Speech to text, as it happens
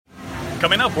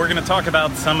Coming up, we're going to talk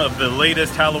about some of the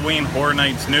latest Halloween Horror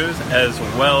Nights news, as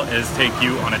well as take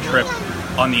you on a trip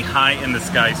on the High in the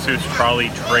Sky Seuss Trolley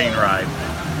train ride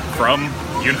from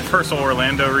Universal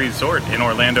Orlando Resort in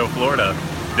Orlando, Florida.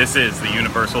 This is the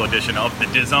Universal edition of the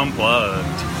Diz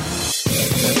Unplugged.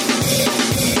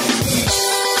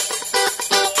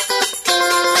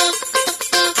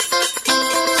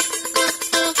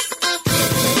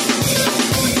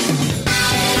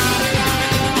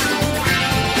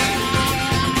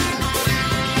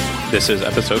 This is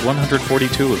episode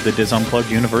 142 of the Diz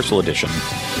Unplugged Universal Edition.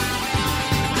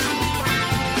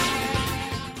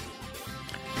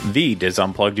 The Diz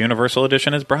Unplugged Universal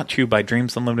Edition is brought to you by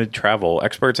Dreams Unlimited Travel,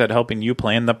 experts at helping you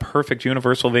plan the perfect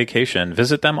Universal vacation.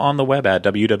 Visit them on the web at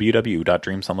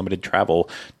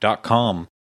www.dreamsunlimitedtravel.com.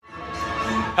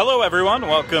 Hello everyone,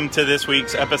 welcome to this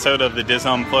week's episode of the Diz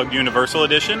Unplugged Universal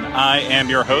Edition. I am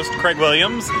your host, Craig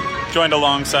Williams, joined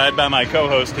alongside by my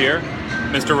co-host here,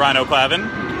 Mr. Rhino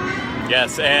Clavin.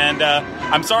 Yes, and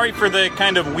I'm sorry for the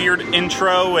kind of weird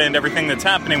intro and everything that's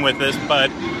happening with this,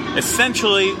 but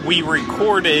essentially we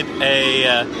recorded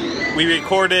a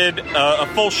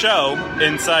full show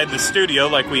inside the studio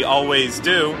like we always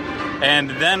do, and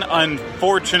then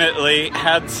unfortunately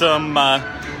had some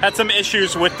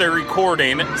issues with the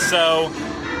recording. So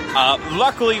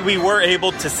luckily we were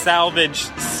able to salvage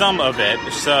some of it.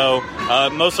 So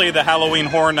mostly the Halloween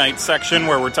Horror Nights section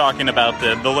where we're talking about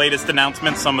the latest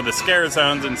announcements, some of the scare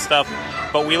zones and stuff.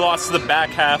 But we lost the back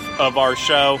half of our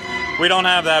show. We don't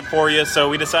have that for you, so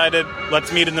we decided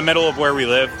let's meet in the middle of where we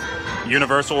live,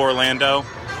 Universal Orlando.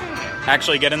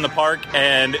 Actually get in the park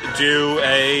and do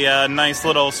a nice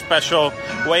little special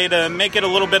way to make it a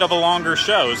little bit of a longer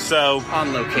show. So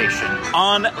On location,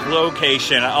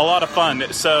 a lot of fun.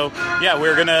 So yeah,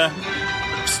 we're gonna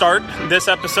start this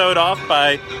episode off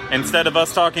by, instead of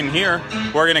us talking here,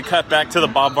 we're gonna cut back to the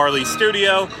Bob Varley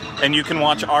studio, and you can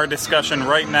watch our discussion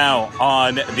right now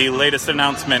on the latest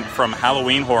announcement from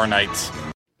Halloween Horror Nights.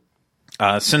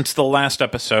 Since the last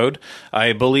episode,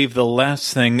 I believe the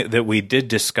last thing that we did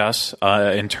discuss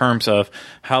in terms of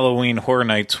Halloween Horror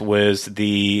Nights was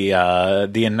the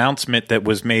announcement that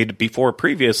was made before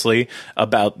previously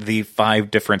about the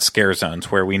 5 different scare zones,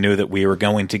 where we knew that we were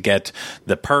going to get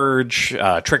the Purge,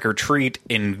 Trick or Treat,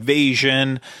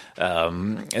 Invasion,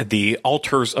 the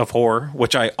Altars of Horror,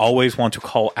 which I always want to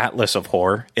call Atlas of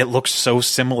Horror. It looks so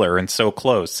similar and so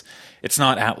close. It's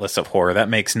not Atlas of Horror. That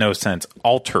makes no sense.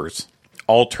 Altars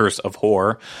of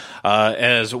Horror,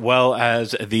 as well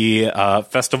as the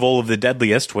Festival of the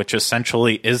Deadliest, which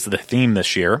essentially is the theme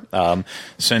this year.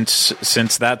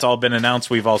 Since that's all been announced,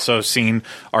 we've also seen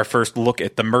our first look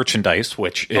at the merchandise,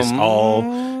 which is all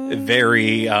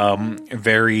very,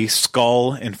 very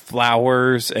skull and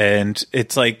flowers, and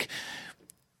it's like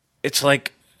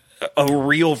a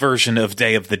real version of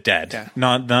Day of the Dead, yeah.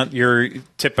 Not your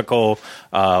typical,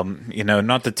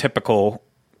 not the typical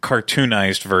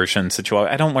cartoonized versions that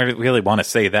I don't really want to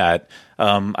say that.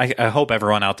 I hope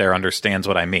everyone out there understands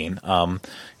what I mean.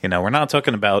 We're not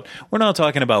talking about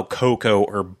Coco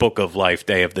or Book of Life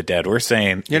Day of the Dead. We're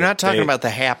saying you're not talking about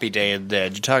the happy Day of the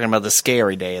Dead. You're talking about the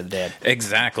scary Day of the Dead.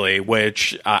 Exactly.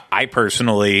 Which I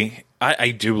personally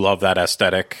I do love that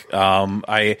aesthetic.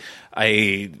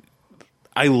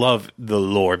 I love the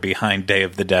lore behind Day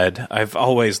of the Dead. I've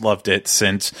always loved it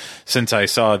since I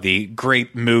saw the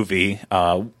great movie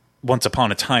Once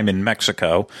Upon a Time in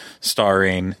Mexico,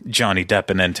 starring Johnny Depp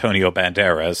and Antonio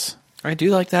Banderas. I do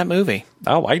like that movie.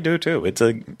 Oh, I do too. It's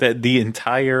the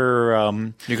entire.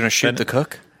 You're going to shoot the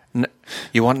cook? No.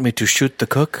 You want me to shoot the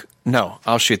cook? No,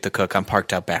 I'll shoot the cook. I'm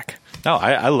parked out back. No,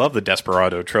 I love the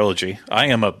Desperado trilogy. I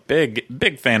am a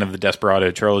big fan of the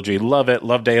Desperado trilogy. Love it.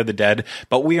 Love Day of the Dead.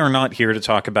 But we are not here to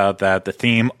talk about that, the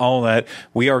theme, all that.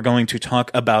 We are going to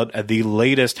talk about the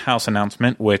latest house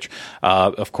announcement, which,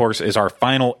 of course, is our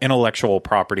final intellectual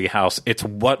property house. It's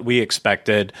what we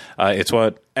expected. It's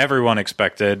what everyone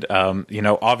expected.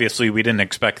 Obviously we didn't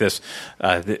expect this.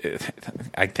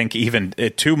 I think even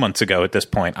 2 months ago at this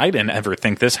point, I didn't ever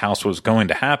think this house was going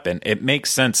to happen. It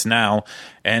makes sense now,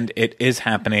 and it is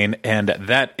happening, and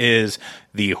that is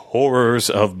the Horrors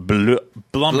of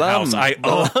Blumhouse.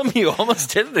 You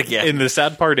almost did it again. And the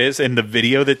sad part is, in the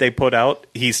video that they put out,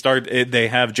 they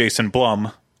have Jason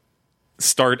Blum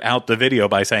start out the video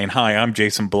by saying, "Hi, I'm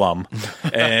Jason Blum,"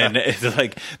 and it's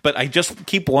like, but I just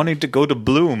keep wanting to go to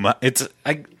Bloom. I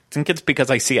think it's because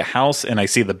I see a house and I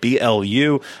see the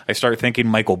BLU. I start thinking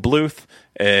Michael Bluth,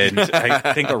 and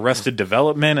I think Arrested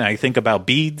Development, and I think about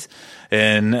beads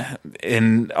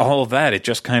and all of that. It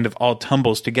just kind of all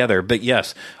tumbles together. But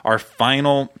yes, our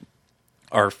final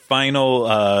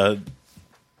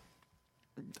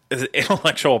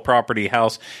intellectual property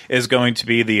house is going to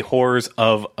be the Horrors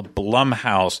of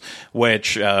Blumhouse,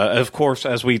 which, of course,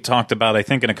 as we talked about, I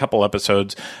think in a couple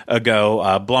episodes ago,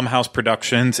 Blumhouse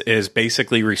Productions is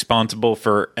basically responsible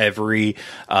for every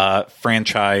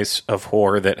franchise of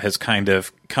horror that has kind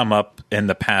of come up in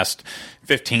the past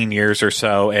 15 years or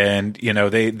so. And, you know,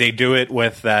 they do it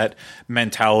with that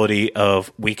mentality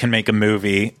of, we can make a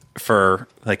movie for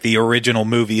like the original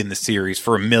movie in the series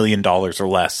for $1 million or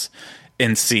less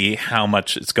and see how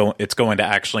much it's going to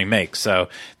actually make. So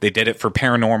they did it for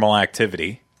Paranormal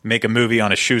Activity. Make a movie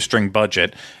on a shoestring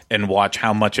budget and watch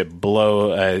how much it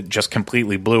just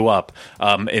completely blew up.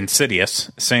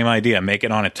 Insidious, same idea. Make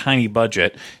it on a tiny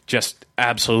budget, just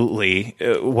absolutely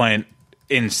went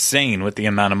insane with the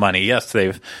amount of money. Yes,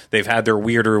 they've had their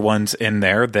weirder ones in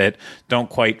there that don't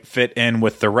quite fit in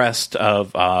with the rest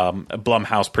of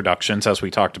Blumhouse Productions, as we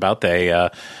talked about.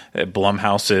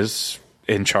 Blumhouse is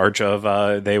in charge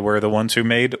of. They were the ones who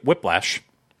made Whiplash,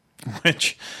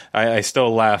 which I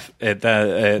still laugh at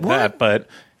that. But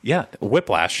yeah,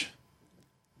 Whiplash.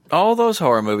 All those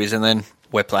horror movies, and then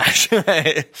Whiplash.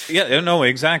 Yeah, no,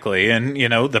 exactly. And, you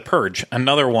know, The Purge,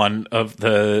 another one of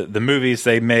the movies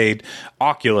they made.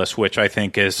 Oculus, which I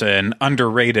think is an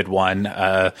underrated one.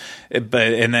 And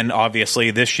then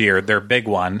obviously this year, their big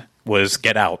one was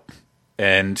Get Out.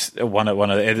 And one of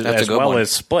as well one. As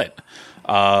Split.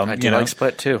 I do like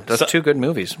Split too. Those two good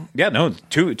movies. Yeah, no,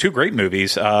 two great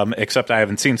movies. Except I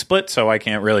haven't seen Split, so I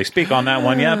can't really speak on that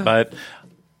one yet. But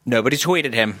nobody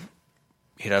tweeted him.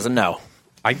 He doesn't know.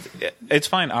 It's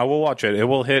fine. I will watch it. It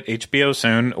will hit HBO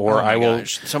soon, or I will.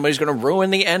 Gosh. Somebody's going to ruin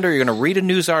the end, or you're going to read a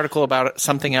news article about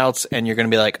something else, and you're going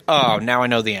to be like, "Oh, now I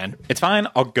know the end." It's fine.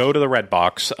 I'll go to the Red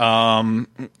Box.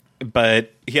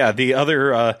 But yeah, the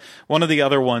other one of the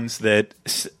other ones that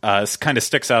kind of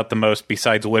sticks out the most,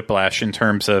 besides Whiplash, in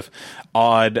terms of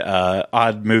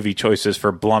odd movie choices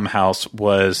for Blumhouse,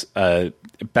 was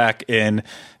back in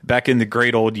the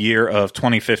great old year of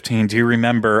 2015. Do you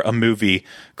remember a movie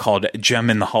called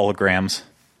Gem and the Holograms?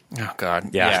 Oh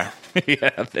God, yeah.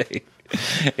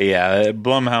 Yeah,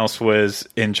 Blumhouse was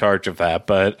in charge of that.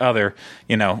 But other,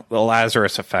 the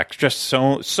Lazarus Effect, just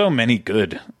so many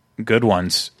good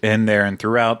ones in there and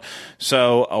throughout.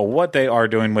 So what they are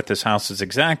doing with this house is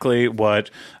exactly what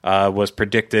was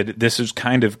predicted. This is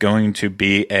kind of going to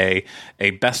be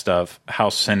a best of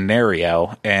house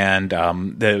scenario, and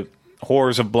the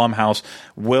Horrors of Blumhouse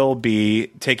will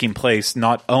be taking place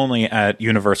not only at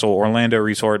Universal Orlando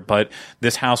Resort, but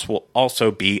this house will also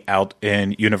be out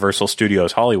in Universal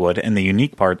Studios Hollywood. And the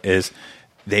unique part is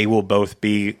they will both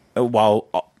be, while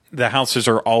the houses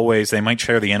are always, they might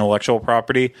share the intellectual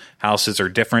property, houses are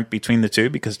different between the two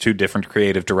because two different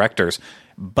creative directors.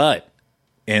 But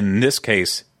in this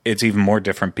case, it's even more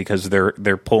different because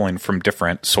they're pulling from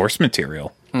different source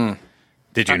material.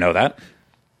 Did you know that?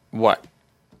 What?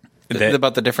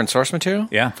 About the different source material?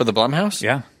 Yeah. For the Blumhouse?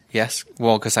 Yeah. Yes.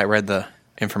 Well, because I read the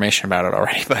information about it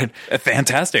already. But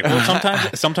fantastic. Well,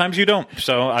 sometimes you don't.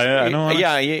 So I don't.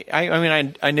 Yeah.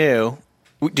 I knew.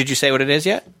 Did you say what it is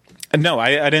yet? No,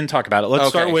 I didn't talk about it. Let's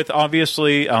start with,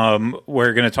 obviously,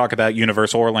 we're going to talk about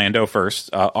Universal Orlando first,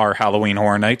 our Halloween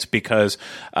Horror Nights, because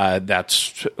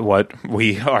that's what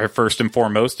we are first and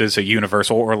foremost, is a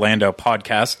Universal Orlando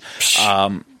podcast.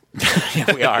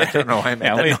 Yeah, we are. I don't know why I made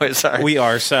that noise. Sorry. We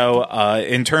are. So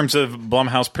in terms of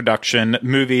Blumhouse production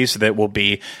movies that will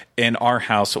be in our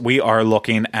house, we are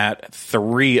looking at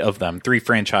three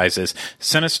franchises: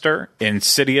 Sinister,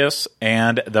 Insidious,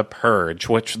 and The Purge,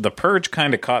 which The Purge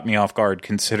kind of caught me off guard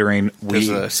considering there's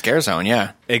a scare zone,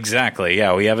 yeah. Exactly,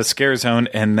 yeah. We have a scare zone,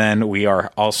 and then we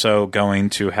are also going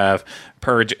to have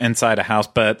Purge inside a house.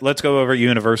 But let's go over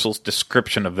Universal's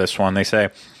description of this one. They say,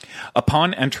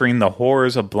 upon entering the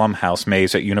Horrors of Blumhouse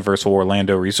maze at Universal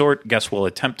Orlando Resort, guests will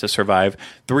attempt to survive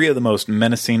three of the most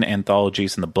menacing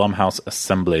anthologies in the Blumhouse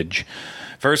assemblage.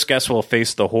 First, guests will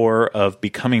face the horror of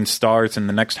becoming stars in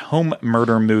the next home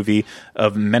murder movie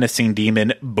of menacing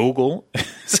demon Boogle.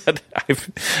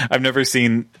 I've never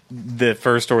seen the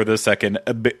first or the second.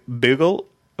 Boogle?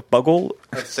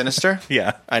 Sinister?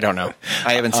 Yeah. I don't know.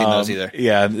 I haven't seen those either.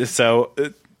 Yeah, so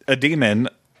a demon...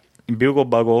 Bugle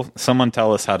Buggle. Someone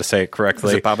tell us how to say it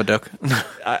correctly. Is it Babadook?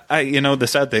 The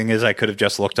sad thing is I could have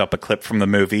just looked up a clip from the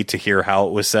movie to hear how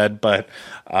it was said, but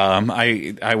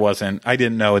I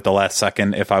didn't know at the last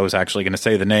second if I was actually going to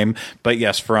say the name. But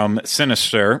yes, from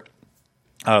Sinister,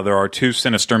 there are two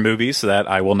Sinister movies that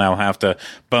I will now have to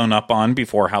bone up on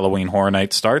before Halloween Horror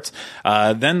Night starts.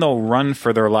 Then they'll run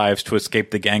for their lives to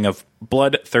escape the gang of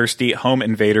bloodthirsty home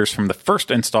invaders from the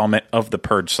first installment of the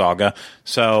Purge saga.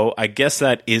 So I guess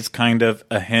that is kind of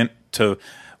a hint to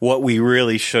what we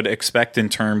really should expect in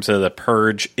terms of the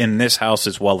purge in this house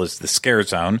as well as the scare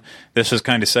zone. This is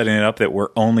kind of setting it up that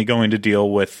we're only going to deal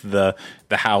with the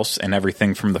house and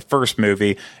everything from the first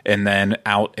movie, and then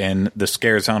out in the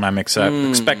scare zone, I'm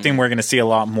expecting we're going to see a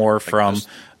lot more from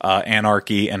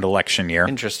Anarchy and Election Year.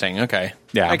 Interesting. Okay.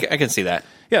 Yeah. I can see that.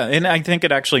 Yeah, and I think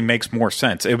it actually makes more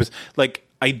sense. It was like,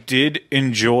 I did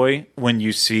enjoy when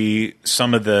you see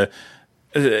some of the,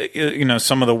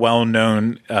 some of the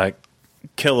well-known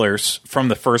killers from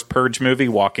the first Purge movie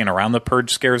walking around the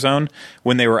Purge scare zone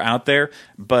when they were out there,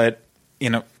 but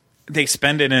they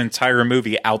spend an entire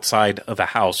movie outside of the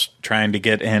house trying to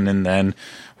get in, and then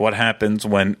what happens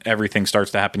when everything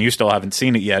starts to happen? You still haven't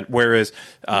seen it yet. Whereas,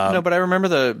 no, but I remember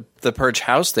the Purge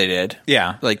house they did.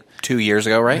 Yeah, like 2 years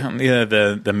ago, right? Yeah,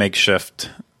 the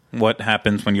makeshift. What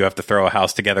happens when you have to throw a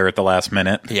house together at the last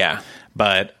minute? Yeah.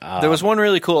 But there was one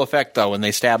really cool effect, though, when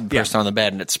they stabbed the person on the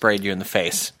bed and it sprayed you in the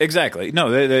face. Exactly.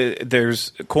 No,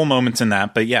 there's cool moments in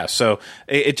that. But yeah, so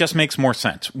it just makes more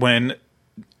sense when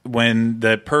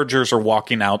the Purgers are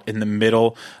walking out in the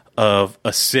middle of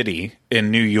a city in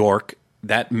New York.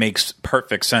 That makes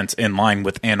perfect sense in line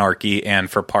with Anarchy and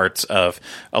for parts of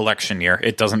Election Year.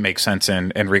 It doesn't make sense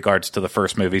in regards to the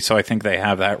first movie, so I think they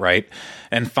have that right.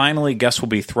 And finally, guests will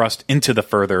be thrust into the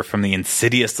further from the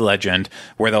Insidious legend,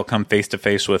 where they'll come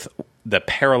face-to-face with the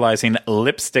paralyzing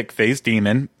lipstick face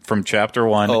demon from Chapter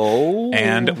 1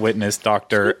 and witness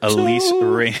Dr. Elise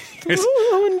Rayner's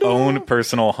own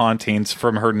personal hauntings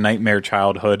from her nightmare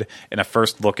childhood in a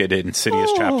first look at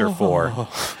Insidious Chapter 4.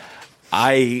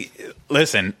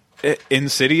 Listen,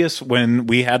 Insidious, when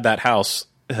we had that house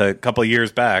a couple of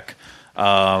years back,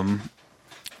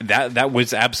 that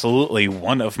was absolutely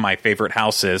one of my favorite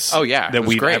houses. Oh, yeah, that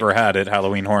we've ever had at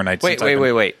Halloween Horror Nights. Wait.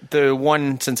 The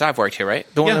one since I've worked here, right?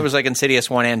 The one that was like Insidious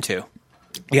 1 and 2.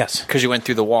 Yes. Because you went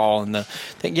through the wall and the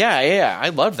thing. Yeah. I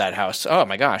love that house. Oh,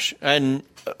 my gosh. And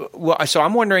so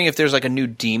I'm wondering if there's like a new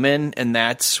demon, and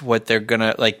that's what they're going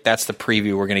to, like, that's the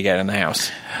preview we're going to get in the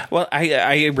house. Well,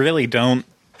 I really don't.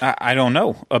 I don't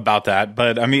know about that,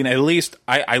 but I mean, at least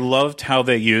I loved how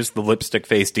they used the lipstick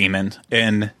face demon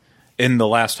in the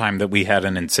last time that we had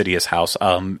an Insidious house.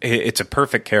 It's a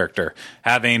perfect character,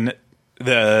 having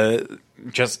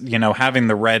having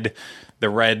the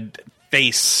red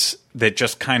face that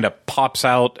just kind of pops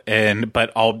out,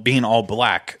 but being all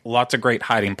black. Lots of great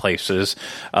hiding places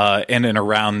in and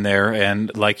around there,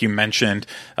 and like you mentioned,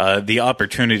 the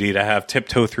opportunity to have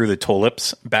Tiptoe Through the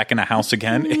Tulips back in a house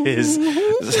again is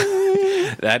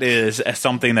that is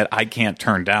something that I can't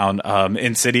turn down.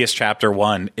 Insidious Chapter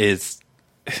 1 is,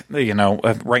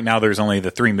 right now there's only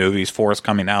the 3 movies. 4 is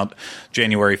coming out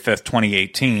January 5th,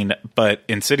 2018, but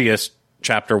Insidious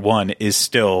Chapter 1 is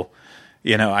still,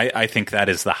 I think that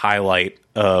is the highlight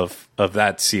of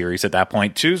that series at that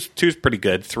point. Two's pretty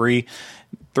good. Three,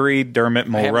 Dermot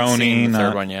Mulroney. I haven't seen the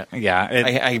third one yet.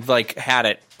 Yeah. I've had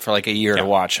it for like a year to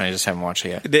watch, and I just haven't watched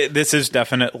it yet. This is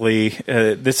definitely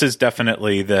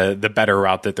the better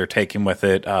route that they're taking with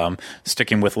it,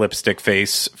 sticking with lipstick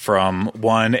face from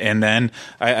 1, and then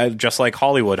just like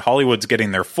Hollywood's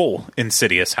getting their full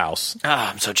Insidious house.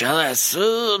 I'm so jealous.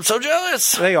 I'm so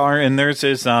jealous. They are, and theirs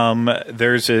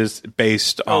is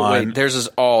based on. Wait, theirs is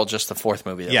all just the 4th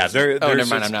movie. Yeah, never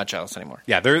mind. I'm not jealous anymore.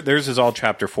 Yeah, theirs is all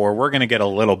Chapter 4. We're going to get a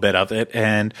little bit of it,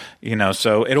 and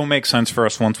so it'll make sense for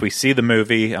us once we see the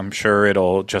movie. I'm sure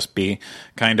it'll just be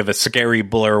kind of a scary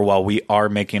blur while we are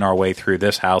making our way through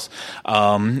this house.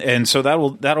 And so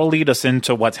that'll lead us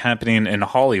into what's happening in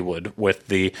Hollywood with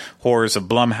the horrors of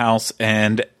Blumhouse.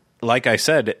 And like I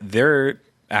said, they're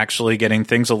actually getting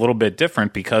things a little bit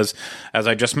different because, as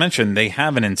I just mentioned, they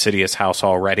have an Insidious house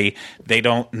already. They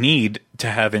don't need to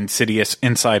have Insidious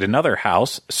inside another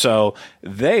house. So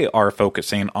they are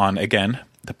focusing on, again,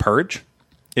 The Purge,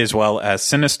 as well as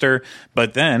Sinister,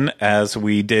 but then, as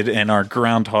we did in our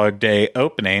Groundhog Day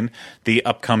opening, the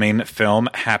upcoming film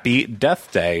Happy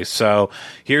Death Day. So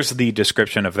here's the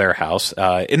description of their house.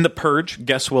 In The Purge,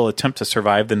 guests will attempt to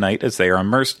survive the night as they are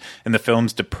immersed in the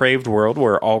film's depraved world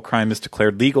where all crime is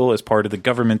declared legal as part of the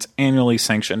government's annually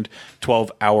sanctioned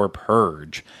 12-hour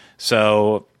purge.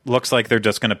 So looks like they're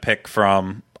just going to pick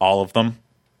from all of them,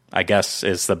 I guess,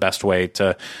 is the best way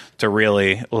to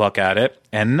really look at it.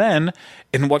 And then,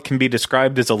 in what can be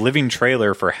described as a living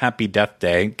trailer for Happy Death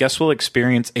Day, guests will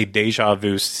experience a deja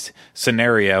vu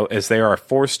scenario as they are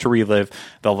forced to relive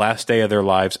the last day of their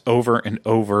lives over and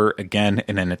over again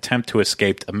in an attempt to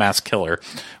escape a mass killer,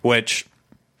 which,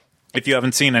 if you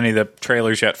haven't seen any of the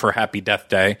trailers yet for Happy Death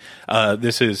Day,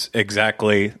 this is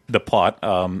exactly the plot.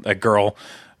 A girl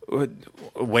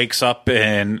wakes up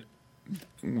and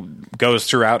goes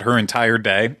throughout her entire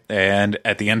day, and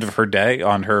at the end of her day,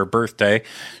 on her birthday,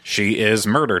 she is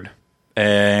murdered.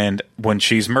 And when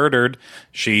she's murdered,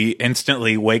 she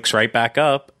instantly wakes right back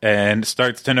up and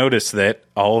starts to notice that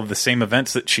all of the same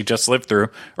events that she just lived through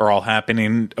are all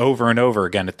happening over and over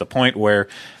again, at the point where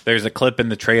there's a clip in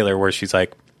the trailer where she's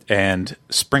like, and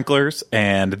sprinklers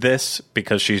and this,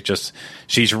 because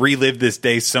she's relived this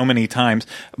day so many times.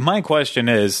 My question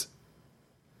is,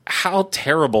 how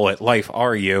terrible at life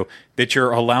are you that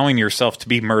you're allowing yourself to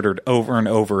be murdered over and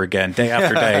over again, day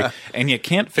after day, and you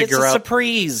can't figure out... It's a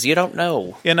surprise. You don't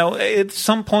know. You know, at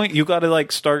some point, you got to,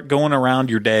 like, start going around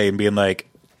your day and being like,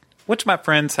 which of my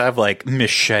friends have, like,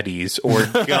 machetes or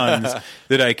guns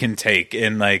that I can take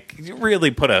and, like,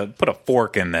 really put a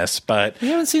fork in this, but... We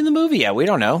haven't seen the movie yet. We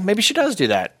don't know. Maybe she does do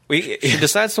that. She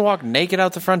decides to walk naked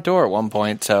out the front door at one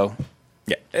point, so...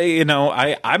 Yeah, you know,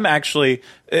 I'm actually...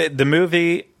 the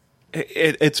movie...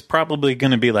 It's probably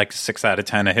going to be like 6 out of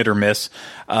 10, a hit or miss.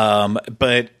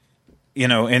 But, you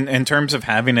know, in terms of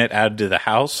having it added to the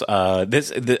house,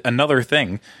 another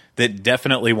thing that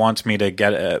definitely wants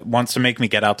to make me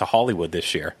get out to Hollywood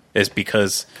this year is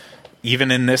because even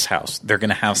in this house, they're going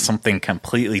to have something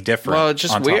completely different. Well, it's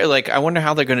just weird. Like, I wonder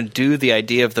how they're going to do the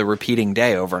idea of the repeating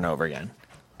day over and over again.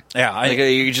 Yeah,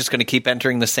 you're just going to keep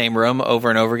entering the same room over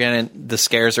and over again, and the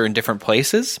scares are in different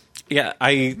places. Yeah,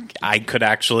 I could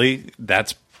actually.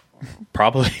 That's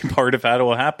probably part of how it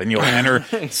will happen. You'll enter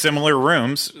similar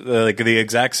rooms, like the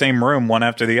exact same room, one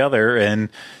after the other, and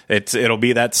it'll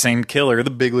be that same killer, the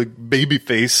big, like, baby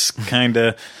face kind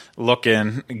of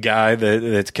looking guy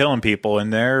that's killing people in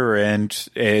there, and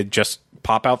it just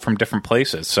pop out from different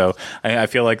places. So I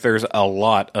feel like there's a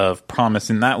lot of promise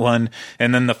in that one.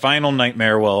 And then the final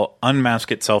nightmare will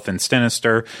unmask itself in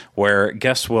Sinister, where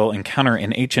guests will encounter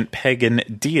an ancient pagan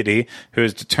deity who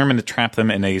is determined to trap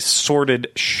them in a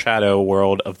sordid shadow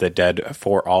world of the dead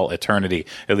for all eternity.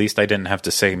 At least I didn't have to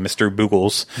say Mr.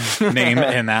 Boogle's name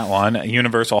in that one.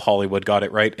 Universal Hollywood got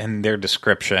it right in their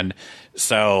description.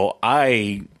 So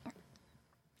I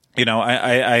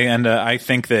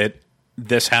think that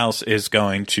this house is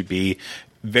going to be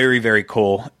very, very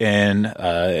cool in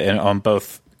on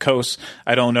both coasts.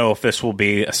 I don't know if this will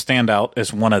be a standout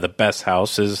as one of the best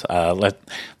houses.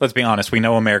 Let's be honest. We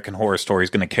know American Horror Story is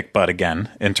going to kick butt again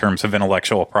in terms of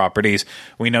intellectual properties.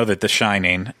 We know that The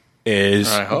Shining is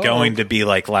going to be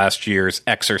like last year's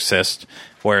Exorcist,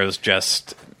 where it was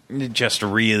just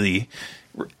really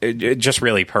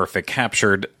perfect,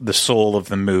 captured the soul of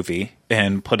the movie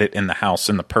and put it in the house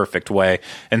in the perfect way.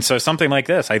 And so something like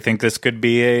this, I think this could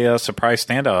be a surprise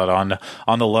standout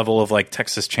on the level of like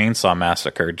Texas Chainsaw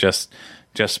Massacre, just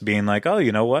being like, oh,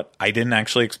 you know what? I didn't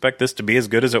actually expect this to be as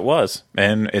good as it was,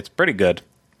 and it's pretty good.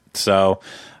 So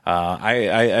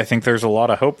I think there's a lot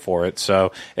of hope for it.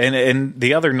 So, and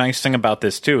the other nice thing about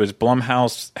this too is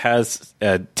Blumhouse has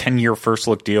a 10-year first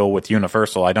look deal with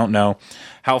Universal. I don't know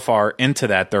how far into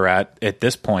that they're at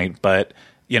this point, but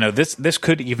you know, this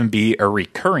could even be a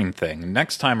recurring thing.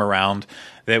 Next time around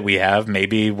that we have,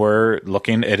 maybe we're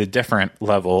looking at a different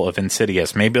level of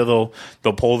Insidious. Maybe they'll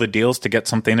pull the deals to get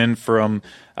something in from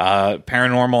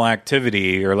Paranormal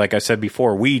Activity, or like I said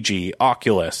before, Ouija,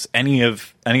 Oculus, any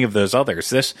of those others.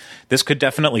 This could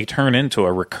definitely turn into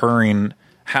a recurring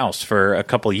house for a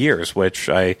couple years, which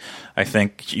I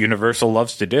think Universal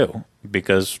loves to do,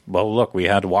 because, well, look, we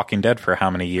had Walking Dead for how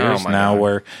many years? Now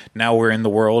we're in the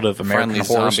world of American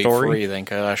Horror Story. Free, thank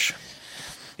gosh.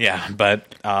 Yeah,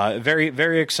 but very,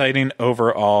 very exciting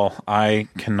overall. I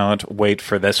cannot wait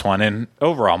for this one. And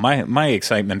overall, my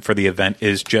excitement for the event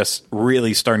is just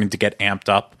really starting to get amped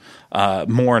up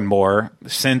more and more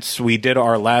since we did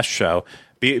our last show.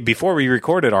 Before we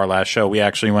recorded our last show, we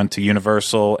actually went to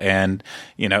Universal, and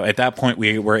you know, at that point,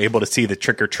 we were able to see the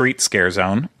Trick or Treat Scare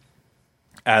Zone,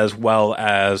 as well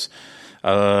as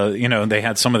they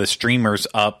had some of the streamers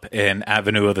up in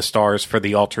Avenue of the Stars for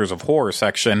the Altars of Horror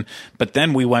section. But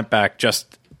then we went back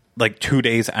just like 2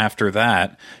 days after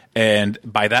that, and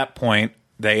by that point,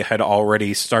 they had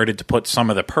already started to put some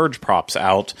of the Purge props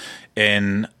out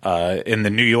in the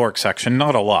New York section.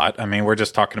 Not a lot. I mean, we're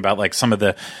just talking about like some of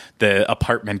the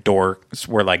apartment doors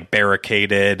were like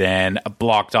barricaded and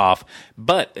blocked off.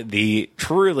 But the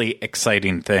truly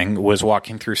exciting thing was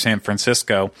walking through San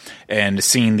Francisco and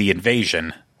seeing the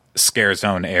Invasion Scare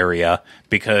Zone area,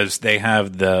 because they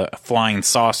have the flying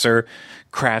saucer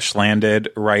crash landed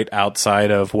right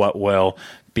outside of what will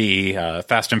be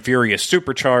Fast and Furious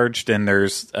Supercharged, and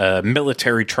there's a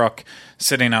military truck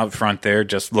sitting out front there,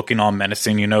 just looking all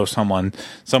menacing. You know, someone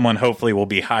hopefully will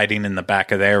be hiding in the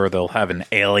back of there, or they'll have an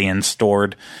alien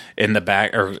stored in the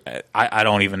back, or I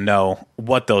don't even know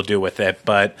what they'll do with it.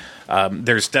 But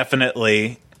there's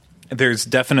definitely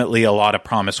a lot of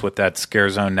promise with that scare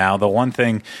zone now. The one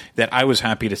thing that I was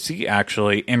happy to see,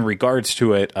 actually, in regards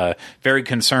to it, very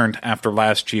concerned after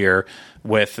last year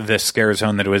with this scare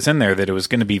zone that was in there, that it was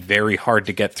going to be very hard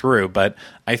to get through. But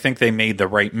I think they made the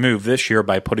right move this year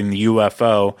by putting the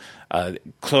UFO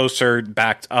closer,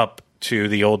 backed up to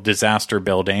the old disaster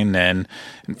building and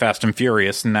Fast and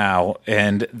Furious now.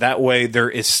 And that way there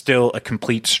is still a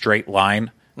complete straight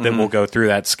line that will go through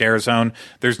that scare zone.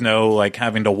 There's no like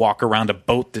having to walk around a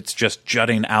boat that's just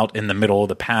jutting out in the middle of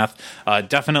the path.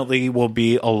 Definitely will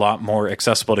be a lot more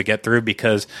accessible to get through,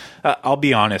 because I'll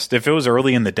be honest, if it was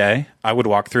early in the day, I would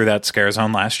walk through that scare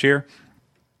zone last year.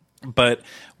 But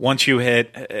once you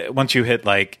hit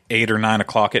like 8 or 9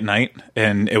 o'clock at night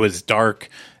and it was dark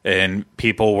and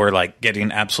people were like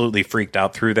getting absolutely freaked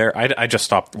out through there, I just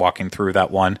stopped walking through that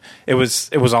one. It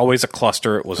was always a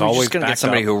cluster. It was always going to get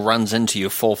somebody who runs into you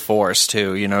full force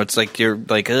too. You know, it's like you're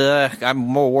like, I'm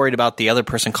more worried about the other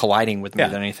person colliding with me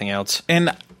than anything else. And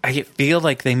I feel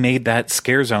like they made that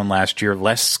scare zone last year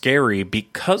less scary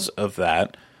because of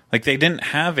that. Like they didn't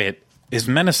have it is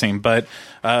menacing, but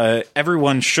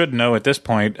everyone should know at this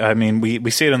point. I mean, we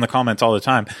see it in the comments all the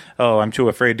time. Oh, I'm too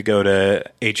afraid to go to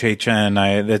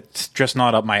HHN. That's just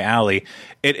not up my alley.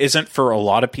 It isn't for a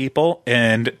lot of people,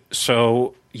 and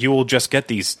so you will just get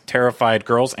these terrified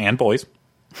girls and boys.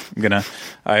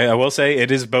 I will say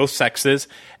it is both sexes,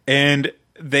 and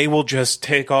they will just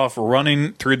take off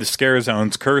running through the scare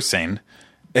zones, cursing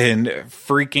and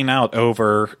freaking out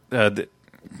over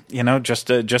just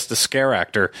a scare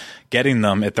actor getting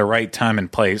them at the right time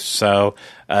and place. So,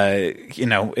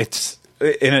 it's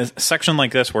in a section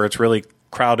like this where it's really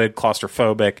crowded,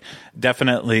 claustrophobic,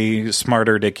 definitely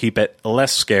smarter to keep it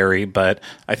less scary. But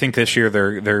I think this year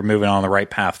they're moving on the right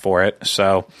path for it.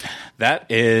 So that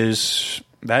is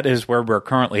where we're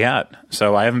currently at.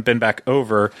 So I haven't been back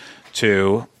over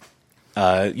to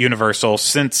Universal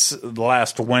since the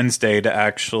last Wednesday to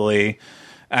actually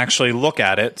look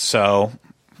at it. So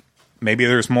maybe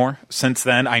there's more since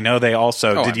then. I know they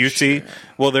also did. You see?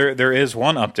 Well, there is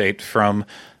one update from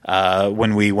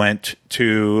when we went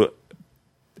to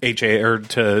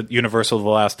to Universal the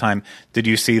last time. Did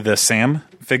you see the Sam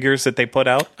figures that they put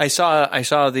out? I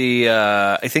saw the.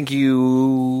 I think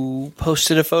you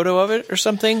posted a photo of it or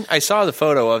something. I saw the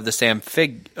photo of the Sam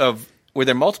Were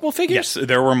there multiple figures? Yes,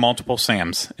 there were multiple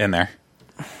Sams in there.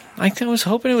 I was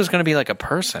hoping it was going to be like a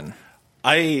person.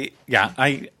 I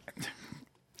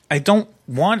don't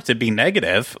want it to be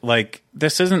negative. Like,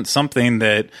 this isn't something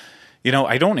that,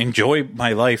 I don't enjoy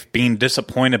my life being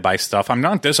disappointed by stuff. I'm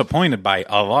not disappointed by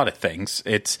a lot of things.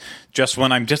 It's just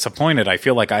when I'm disappointed, I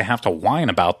feel like I have to whine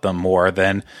about them more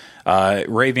than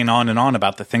raving on and on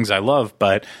about the things I love.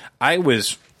 But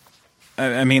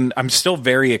I'm still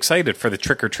very excited for the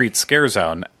Trick or Treat Scare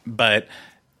Zone, but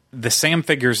the Sam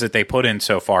figures that they put in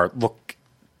so far look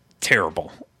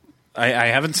terrible. I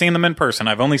haven't seen them in person.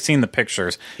 I've only seen the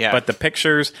pictures. Yeah. But the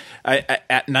pictures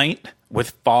at night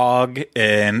with fog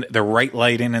and the right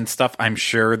lighting and stuff, I'm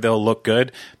sure they'll look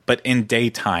good. But in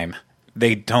daytime,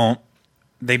 they don't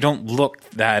look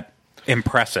that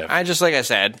impressive. Like I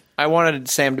said, I wanted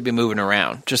Sam to be moving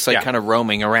around, just kind of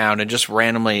roaming around and just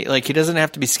randomly, like, he doesn't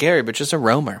have to be scary, but just a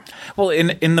roamer. Well,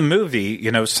 in the movie,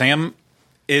 Sam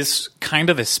is kind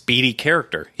of a speedy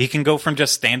character. He can go from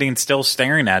just standing still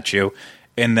staring at you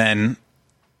and then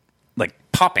like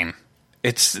popping.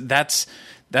 That's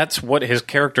what his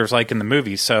character's like in the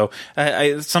movie. So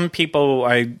some people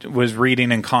I was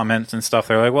reading in comments and stuff,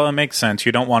 they're like, well, it makes sense.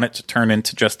 You don't want it to turn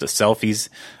into just a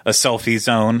selfie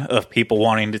zone of people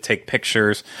wanting to take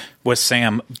pictures with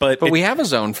Sam. But we have a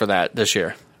zone for that this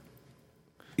year.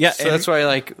 Yeah, so that's why,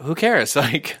 like, who cares?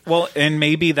 Like, well, and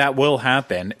maybe that will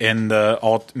happen in the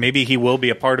maybe he will be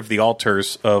a part of the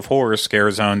Altars of Horror Scare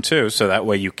Zone too. So that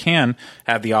way you can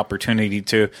have the opportunity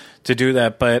to do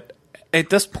that. But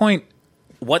at this point,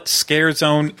 what Scare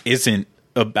Zone isn't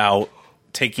about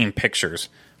taking pictures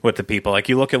with the people? Like,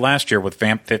 you look at last year with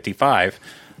Vamp 55.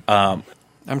 I'm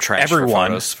trash for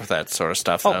photos for that sort of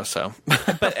stuff, though. So,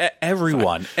 but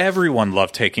everyone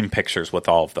loved taking pictures with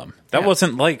all of them. That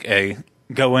wasn't like a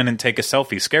go in and take a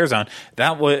selfie scare zone.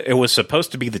 It was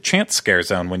supposed to be the Chance Scare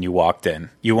Zone when you walked in.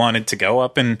 You wanted to go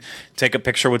up and take a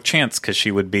picture with Chance because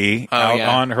she would be out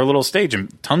on her little stage,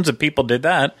 and tons of people did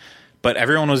that. But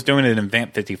everyone was doing it in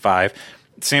Vamp 55.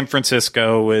 San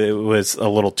Francisco, it was a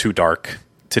little too dark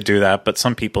to do that, but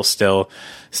some people still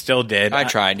did. I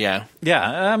tried, yeah.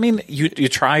 Yeah, I mean, you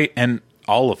try, and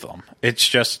all of them. It's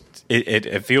just,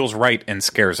 it feels right in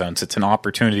scare zones. It's an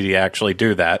opportunity to actually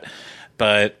do that.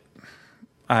 But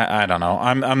I don't know.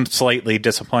 I'm slightly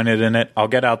disappointed in it. I'll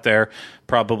get out there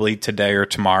probably today or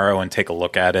tomorrow and take a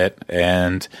look at it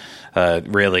and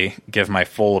really give my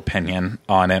full opinion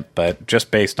on it. But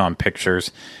just based on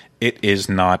pictures, it is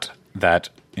not that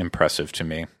impressive to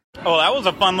me. Oh, that was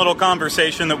a fun little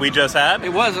conversation that we just had.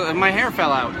 It was. My hair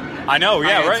fell out. I know, yeah,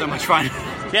 I had right? so much fun.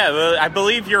 Yeah, I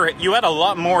believe you had a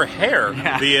lot more hair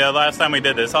the last time we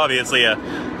did this. Obviously, a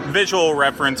visual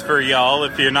reference for y'all.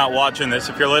 If you're not watching this,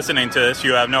 if you're listening to this,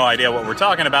 you have no idea what we're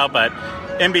talking about. But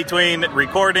in between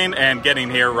recording and getting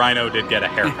here, Rhino did get a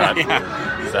haircut.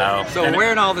 So we're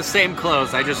wearing all the same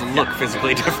clothes. I just look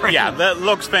physically different. Yeah, that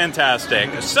looks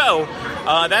fantastic. So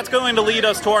that's going to lead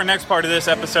us to our next part of this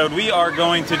episode. We are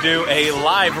going to do a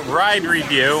live ride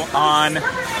review on,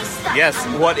 yes,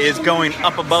 what is going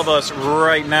up above us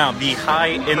right now, the High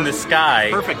in the Sky.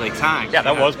 Perfectly timed. Yeah,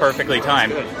 that was perfectly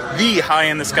timed. The High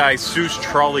in the Sky Seuss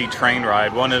Trolley Train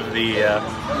Ride, one of the,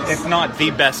 if not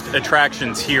the best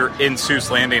attractions here in Seuss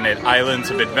Landing at Islands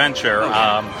of Adventure.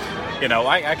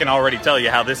 I can already tell you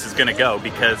how this is going to go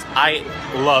because I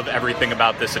love everything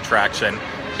about this attraction.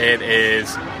 It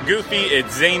is goofy,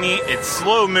 it's zany, it's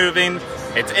slow moving,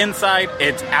 it's inside,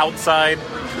 it's outside.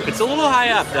 It's a little high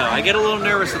up, though. I get a little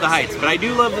nervous at the heights, but I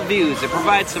do love the views. It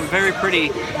provides some very pretty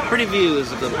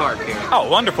views of the park here. Oh,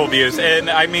 wonderful views. And,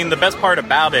 I mean, the best part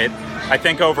about it, I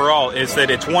think overall, is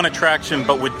that it's one attraction,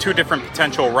 but with two different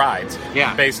potential rides.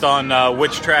 Yeah. Based on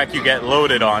which track you get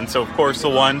loaded on. So, of course, the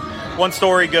one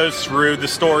story goes through the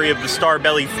story of the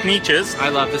Starbelly Sneetches. I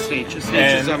love the Sneetches.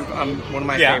 Sneetches, I'm one of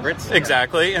my favorites.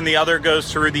 Exactly. And the other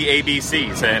goes through the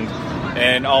ABCs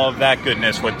and all of that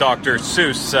goodness with Dr.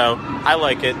 Seuss. So I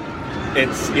like it.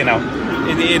 It's,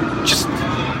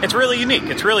 it's really unique.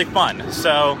 It's really fun.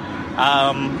 So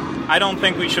I don't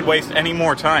think we should waste any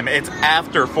more time. It's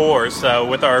after 4, so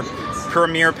with our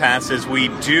Premier Passes, we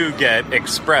do get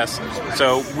Express.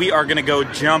 So we are going to go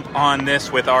jump on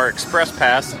this with our Express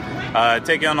Pass,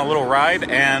 take you on a little ride,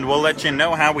 and we'll let you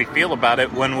know how we feel about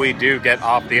it when we do get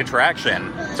off the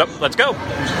attraction. So let's go.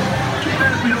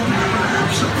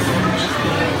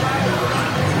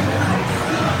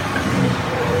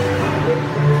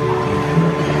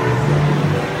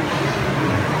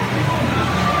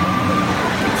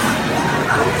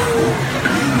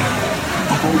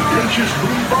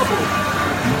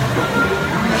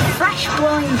 Fresh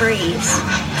blowing breeze.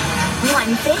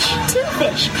 1 fish, 2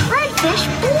 fish, red fish,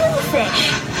 blue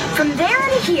fish. From there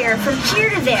to here, from here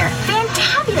to there,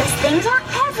 fantabulous things are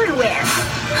everywhere.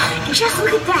 Just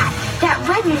look at that. That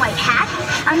red and white hat.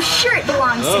 I'm sure it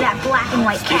belongs to that black and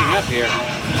white cat. Up here.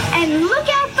 And look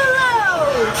out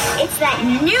below. It's that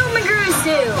new McGrew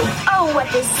Zoo. Oh, what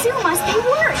this zoo must be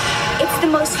worth. It's the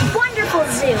most wonderful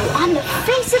zoo on the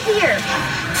face of the earth.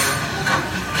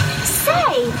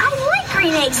 Say, I like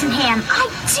green eggs and ham. I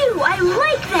do. I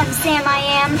like them, Sam I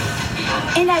am.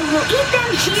 And I will eat them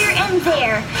here and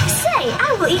there. Say,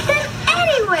 I will eat them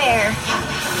anywhere.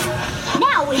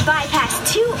 Now we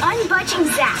bypass 2 unbudging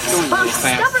zaps, both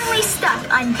stubbornly stuck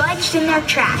unbudged in their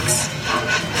tracks.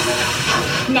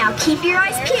 Now keep your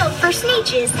eyes peeled for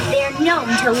Sneetches. They're known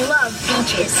to love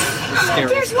beaches.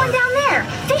 There's one down there,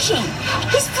 fishing.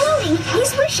 He's floating,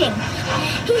 he's wishing.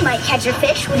 He might catch a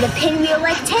fish with a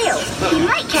pinwheel-like tail. He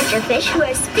might catch a fish who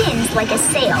has fins like a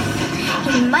sail.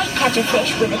 He might catch a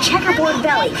fish with a checkerboard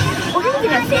belly, or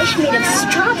even a fish made of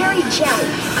strawberry jelly.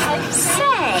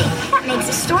 Say, that makes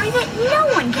a story that no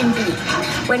one can beat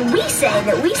when we say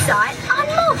that we saw it on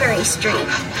Mulberry Street.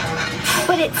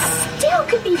 But it still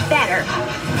could be better.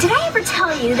 Did I ever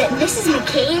tell you that Mrs.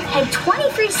 McCabe had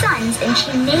 23 sons and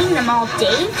she named them all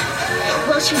Dave?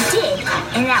 Well, she did,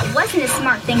 and that wasn't a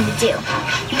smart thing to do.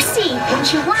 You see, when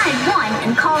she wanted one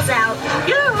and calls out,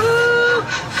 "Yoo-hoo!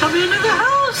 Come into the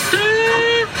house,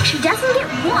 Dave!" she doesn't get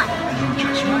one.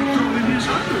 Just might throw in his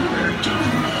underwear, too.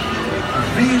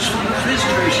 These are the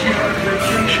visitors here on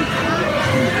vacation.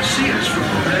 To see us from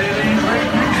many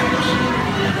great nations.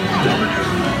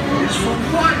 W is for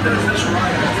why does this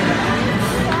ride?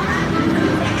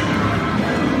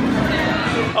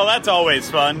 Oh, that's always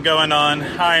fun, going on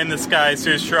High in the Sky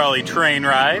Seuss Trolley Train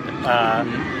Ride.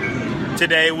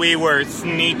 Today we were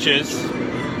Sneetches.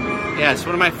 Yeah, it's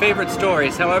one of my favorite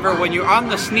stories. However, when you're on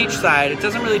the Sneetch side, it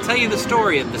doesn't really tell you the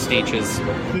story of the Sneetches.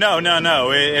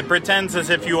 No. It pretends as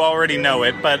if you already know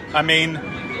it, but, I mean,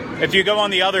 if you go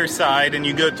on the other side and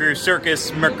you go through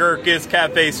Circus McGurkus,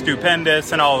 Cafe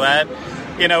Stupendous, and all that,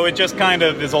 it just kind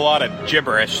of is a lot of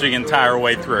gibberish the entire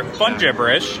way through. Fun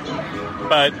gibberish,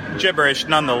 but gibberish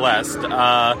nonetheless.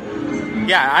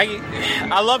 Yeah,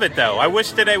 I love it, though. I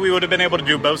wish today we would have been able to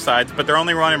do both sides, but they're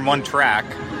only running one track.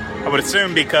 I would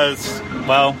assume because,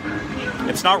 well,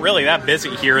 it's not really that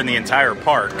busy here in the entire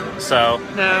park, so...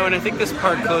 No, and I think this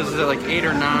park closes at like 8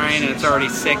 or 9, and it's already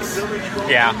 6.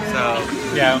 Yeah.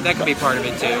 So, yeah, that could be part of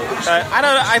it, too.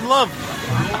 I love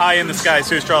High in the Sky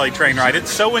Seuss Trolley Train Ride.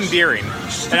 It's so endearing.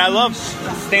 And I love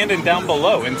standing down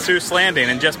below in Seuss Landing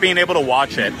and just being able to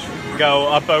watch it go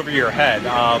up over your head.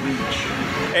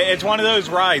 It's one of those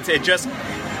rides. It just...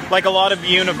 Like a lot of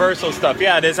Universal stuff,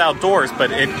 yeah, it is outdoors, but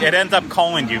it ends up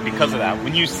calling you because of that.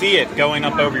 When you see it going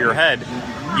up over your head,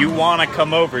 you want to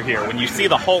come over here. When you see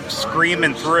the Hulk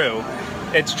screaming through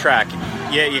its track,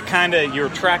 yeah, you're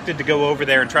attracted to go over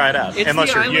there and try it out. It's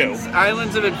unless you're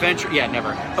Islands of Adventure. Yeah,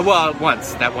 never. Well,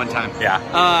 once, that one time.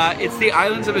 Yeah. It's the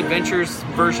Islands of Adventure's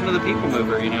version of the People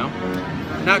Mover, you know?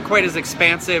 Not quite as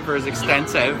expansive or as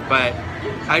extensive, but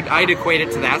I'd equate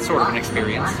it to that sort of an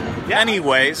experience.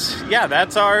 Anyways, yeah,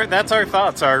 that's our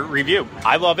thoughts, our review.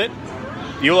 I love it.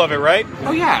 You love it, right?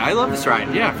 Oh yeah, I love this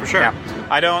ride. Yeah, for sure. Yeah.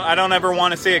 I don't ever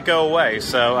want to see it go away.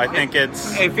 So I think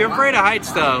it's. If you're afraid of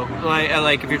heights, though,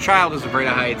 like if your child is afraid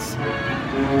of heights,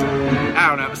 I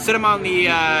don't know. Sit them on the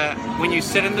when you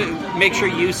sit in the. Make sure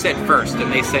you sit first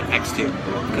and they sit next to you.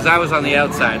 Because I was on the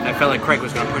outside and I felt like Craig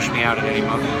was going to push me out at any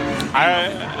moment.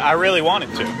 I really wanted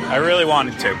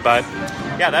to, but.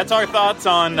 Yeah, that's our thoughts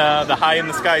on the High in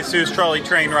the Sky Seuss Trolley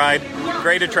Train Ride.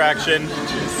 Great attraction.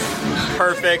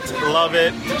 Perfect. Love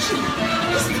it.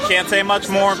 Can't say much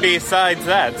more besides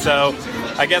that. So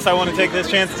I guess I want to take this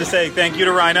chance to say thank you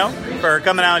to Rhino for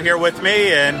coming out here with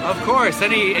me. And of course,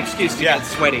 any excuse to get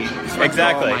sweaty.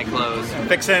 Exactly. All my clothes.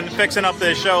 Fixing up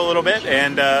this show a little bit.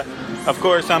 And, of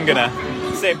course, I'm going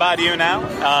to say bye to you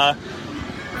now.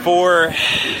 For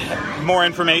more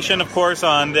information, of course,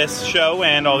 on this show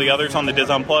and all the others on the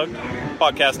Diz Unplugged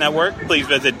podcast network, please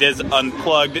visit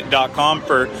DizUnplugged.com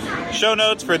for show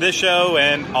notes for this show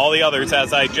and all the others.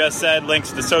 As I just said,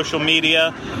 links to social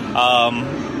media,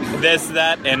 this,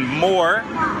 that, and more.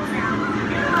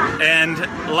 And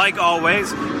like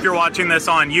always, if you're watching this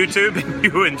on YouTube and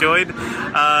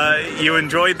you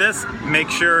enjoyed this,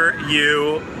 make sure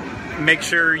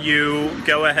you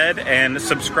go ahead and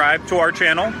subscribe to our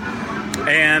channel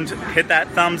and hit that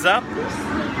thumbs up,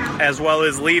 as well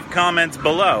as leave comments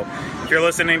below. If you're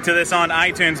listening to this on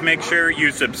iTunes, make sure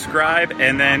you subscribe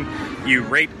and then you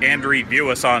rate and review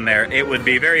us on there. It would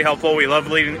be very helpful. We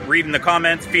love reading the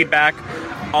comments, feedback,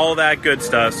 all that good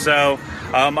stuff. So,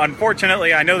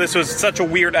 unfortunately, I know this was such a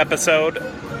weird episode,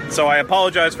 so I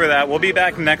apologize for that. We'll be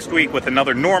back next week with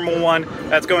another normal one.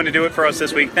 That's going to do it for us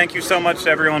this week. Thank you so much to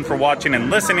everyone for watching and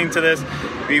listening to this.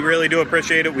 We really do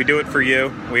appreciate it. We do it for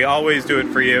you. We always do it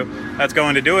for you. That's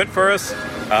going to do it for us.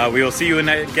 We will see you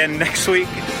again next week.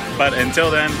 But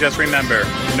until then, just remember,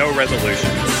 no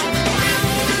resolutions.